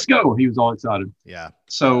said, "Let's go." He was all excited. Yeah.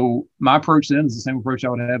 So my approach then is the same approach I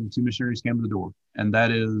would have if 2 missionaries came to the door. And that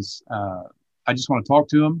is, I just want to talk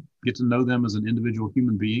to them, get to know them as an individual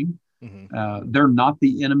human being. Mm-hmm. They're not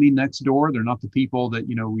the enemy next door. They're not the people that,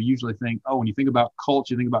 we usually think, when you think about cults,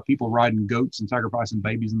 you think about people riding goats and sacrificing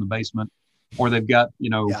babies in the basement, or they've got,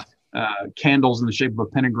 candles in the shape of a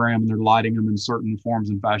pentagram and they're lighting them in certain forms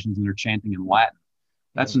and fashions and they're chanting in Latin.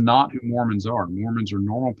 That's not who Mormons are. Mormons are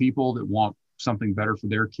normal people that want something better for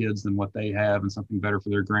their kids than what they have, and something better for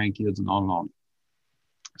their grandkids, and on and on.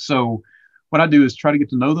 So what I do is try to get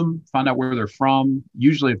to know them, find out where they're from.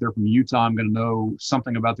 Usually if they're from Utah, I'm going to know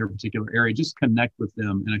something about their particular area. Just connect with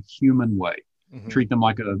them in a human way. Mm-hmm. Treat them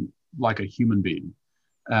like a human being.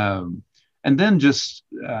 And then just,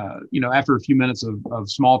 after a few minutes of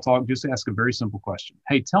small talk, just ask a very simple question.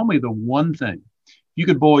 Hey, tell me the one thing. You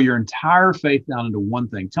could boil your entire faith down into one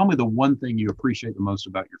thing. Tell me the one thing you appreciate the most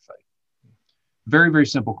about your faith. Very, very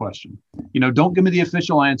simple question. Don't give me the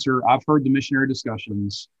official answer. I've heard the missionary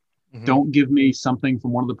discussions. Mm-hmm. Don't give me something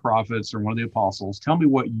from one of the prophets or one of the apostles. Tell me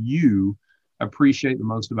what you appreciate the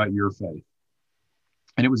most about your faith.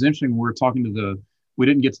 And it was interesting when we were talking we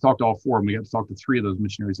didn't get to talk to all 4 of them. We got to talk to 3 of those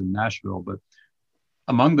missionaries in Nashville. But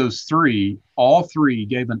among those 3, all 3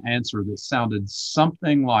 gave an answer that sounded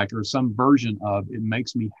something like, or some version of, "It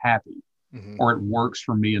makes me happy," mm-hmm. or "It works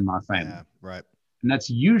for me and my family." Yeah, right. And that's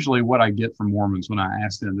usually what I get from Mormons when I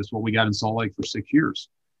ask them. This is what we got in Salt Lake for 6 years.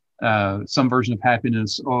 Some version of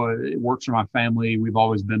happiness. "Oh, it works for my family. We've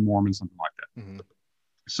always been Mormon," something like that. Mm-hmm.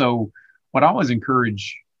 So what I always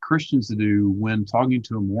encourage Christians to do when talking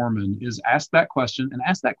to a Mormon is ask that question, and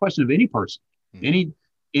ask that question of any person, mm-hmm.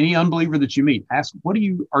 any unbeliever that you meet. Ask, are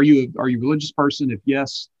you a religious person? If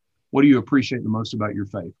yes, what do you appreciate the most about your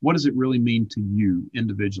faith? What does it really mean to you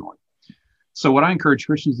individually? So what I encourage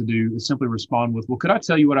Christians to do is simply respond with, "Well, could I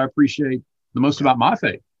tell you what I appreciate the most about my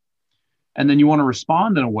faith?" And then you want to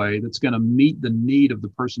respond in a way that's going to meet the need of the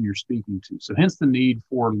person you're speaking to. So hence the need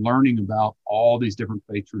for learning about all these different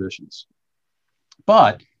faith traditions.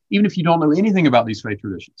 But even if you don't know anything about these faith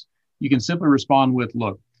traditions, you can simply respond with,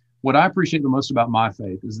 look, what I appreciate the most about my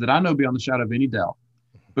faith is that I know beyond the shadow of any doubt,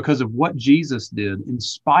 because of what Jesus did, in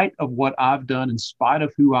spite of what I've done, in spite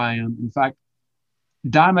of who I am, in fact,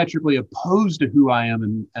 diametrically opposed to who I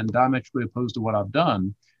am and diametrically opposed to what I've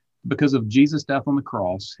done, because of Jesus' death on the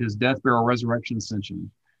cross, his death, burial, resurrection,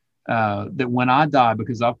 ascension, that when I die,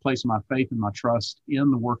 because I've placed my faith and my trust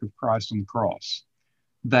in the work of Christ on the cross,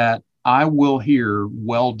 that I will hear,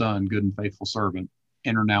 well done, good and faithful servant,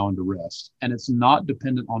 enter now into rest. And it's not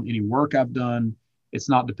dependent on any work I've done. It's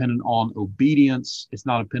not dependent on obedience. It's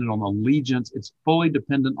not dependent on allegiance. It's fully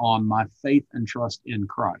dependent on my faith and trust in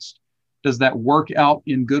Christ. Does that work out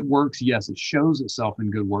in good works? Yes, it shows itself in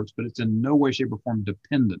good works, but it's in no way, shape, or form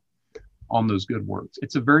dependent on those good works.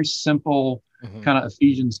 It's a very simple kind of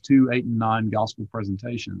Ephesians 2, 8, and 9 gospel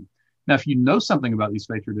presentation. Now, if you know something about these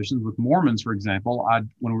faith traditions, with Mormons, for example,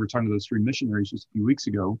 when we were talking to those 3 missionaries just a few weeks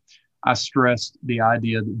ago, I stressed the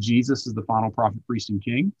idea that Jesus is the final prophet, priest, and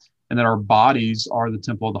king, and that our bodies are the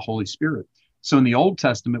temple of the Holy Spirit. So in the Old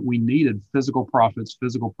Testament, we needed physical prophets,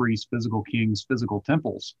 physical priests, physical kings, physical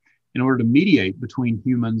temples in order to mediate between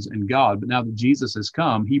humans and God. But now that Jesus has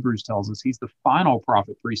come, Hebrews tells us he's the final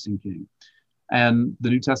prophet, priest, and king. And the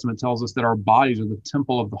New Testament tells us that our bodies are the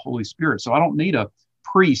temple of the Holy Spirit. So I don't need a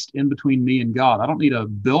priest in between me and God. I don't need a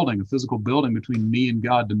physical building between me and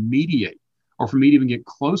God to mediate or for me to even get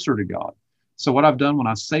closer to God. So what I've done when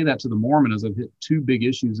I say that to the Mormon is I've hit 2 big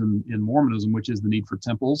issues in Mormonism, which is the need for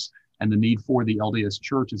temples and the need for the LDS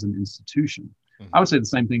Church as an institution. I would say the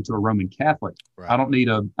same thing to a Roman Catholic. Right. I don't need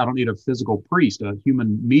a physical priest, a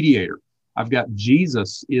human mediator. I've got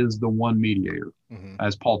Jesus is the one mediator,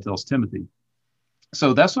 as Paul tells Timothy.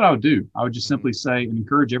 So that's what I would do. I would just simply say and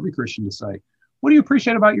encourage every Christian to say, what do you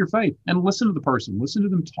appreciate about your faith? And listen to the person, listen to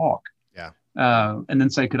them talk. Yeah. And then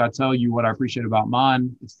say, could I tell you what I appreciate about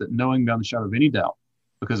mine? It's that knowing beyond the shadow of any doubt,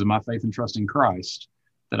 because of my faith and trust in Christ,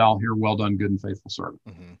 that I'll hear, well done, good and faithful servant.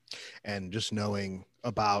 And just knowing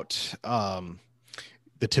about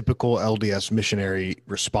the typical LDS missionary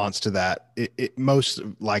response to that, it most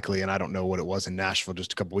likely, and I don't know what it was in Nashville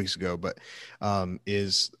just a couple weeks ago, but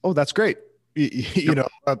is, oh, that's great. You know,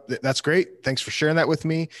 that's great. Thanks for sharing that with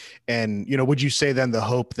me. And, you know, would you say then the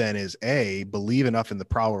hope then is believe enough in the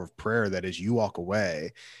power of prayer that as you walk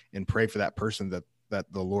away and pray for that person that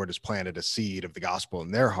the Lord has planted a seed of the gospel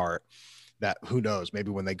in their heart, that who knows, maybe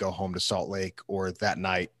when they go home to Salt Lake or that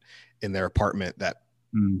night in their apartment, that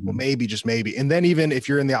well, maybe, just maybe. And then even if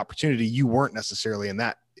you're in the opportunity, you weren't necessarily in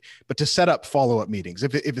that, but to set up follow-up meetings,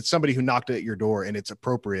 if it's somebody who knocked at your door and it's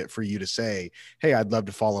appropriate for you to say, hey, I'd love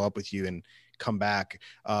to follow up with you and come back.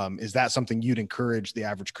 Is that something you'd encourage the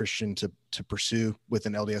average Christian to pursue with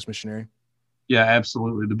an LDS missionary? Yeah,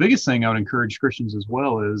 absolutely. The biggest thing I would encourage Christians as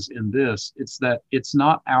well is in this, it's that it's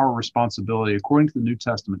not our responsibility, according to the New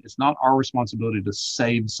Testament, it's not our responsibility to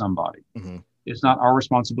save somebody. It's not our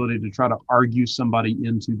responsibility to try to argue somebody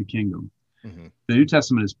into the kingdom. The New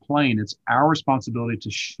Testament is plain. It's our responsibility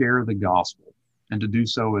to share the gospel and to do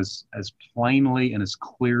so as plainly and as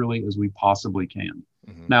clearly as we possibly can.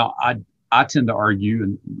 Now, I tend to argue,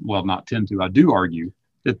 and well, not tend to, I do argue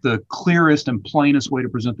that the clearest and plainest way to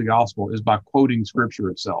present the gospel is by quoting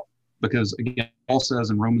scripture itself. Because again, Paul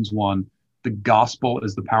says in Romans 1, the gospel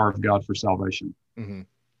is the power of God for salvation.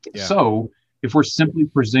 Yeah. So if we're simply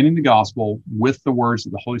presenting the gospel with the words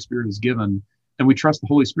that the Holy Spirit has given, then we trust the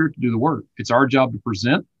Holy Spirit to do the work. It's our job to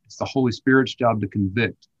present. It's the Holy Spirit's job to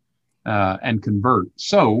convict and convert.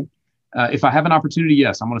 So if I have an opportunity,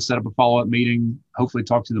 yes, I'm going to set up a follow-up meeting, hopefully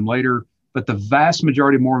talk to them later. But the vast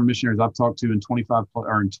majority of Mormon missionaries I've talked to in 20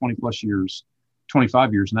 plus years,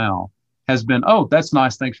 25 years now, has been, oh, that's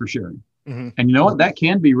nice. Thanks for sharing. And you know what? That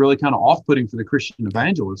can be really kind of off-putting for the Christian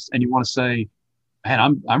evangelist. And you want to say,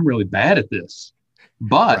 man, I'm really bad at this.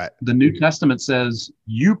 But the New Testament says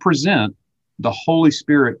you present, the Holy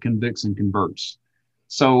Spirit convicts and converts.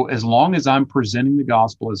 So as long as I'm presenting the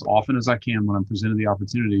gospel as often as I can when I'm presented the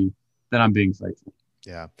opportunity, then I'm being faithful.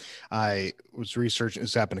 Yeah. I was researching,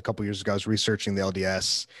 this happened a couple of years ago. I was researching the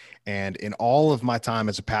LDS, and in all of my time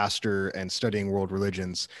as a pastor and studying world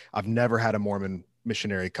religions, I've never had a Mormon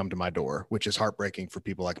missionary come to my door, which is heartbreaking for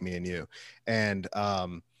people like me and you. And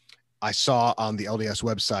I saw on the LDS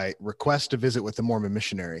website, request to visit with the Mormon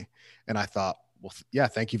missionary. And I thought, well, yeah,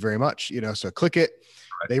 thank you very much. You know, so click it.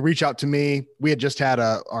 They reach out to me. We had just had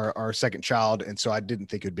our second child. And so I didn't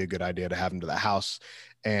think it would be a good idea to have him to the house.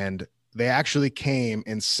 And they actually came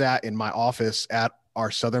and sat in my office at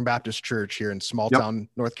our Southern Baptist Church here in small Yep. town,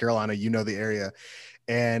 North Carolina. You know the area.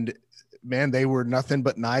 And man, they were nothing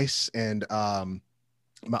but nice. And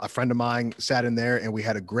a friend of mine sat in there and we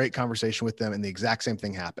had a great conversation with them, and the exact same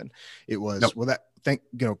thing happened. It was, Yep. well,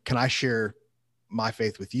 can I share my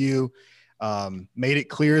faith with you? Made it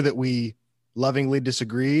clear that we lovingly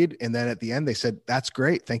disagreed. And then at the end, they said, that's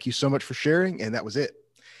great. Thank you so much for sharing. And that was it.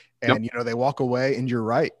 And, Yep. they walk away, and you're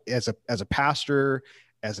right. As a pastor,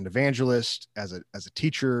 as an evangelist, as a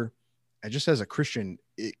teacher, and just as a Christian,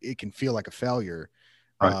 it can feel like a failure.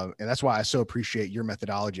 Right. And that's why I so appreciate your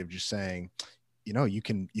methodology of just saying, you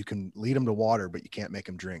can lead them to water, but you can't make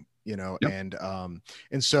them drink, Yep.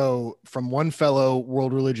 and so from one fellow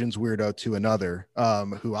world religions weirdo to another,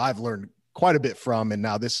 who I've learned quite a bit from, and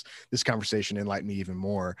now this conversation enlightened me even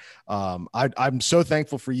more. I'm so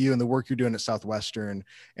thankful for you and the work you're doing at Southwestern.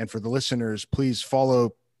 And for the listeners, please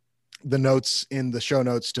follow the notes in the show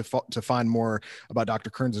notes to find more about Dr.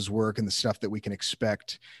 Kearns' work and the stuff that we can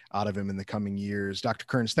expect out of him in the coming years. Dr.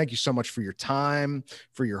 Kearns, thank you so much for your time,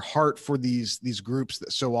 for your heart for these groups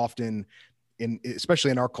that so often,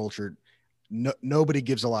 especially in our culture, nobody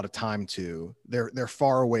gives a lot of time to. They're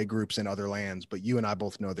far away groups in other lands, but you and I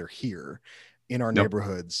both know they're here in our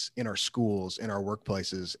neighborhoods, in our schools, in our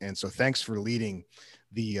workplaces. And so thanks for leading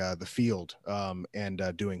the field, and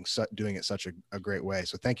doing it such a great way.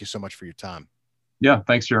 So thank you so much for your time. Yeah.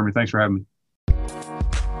 Thanks, Jeremy. Thanks for having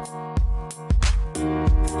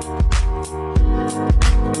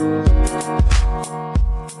me.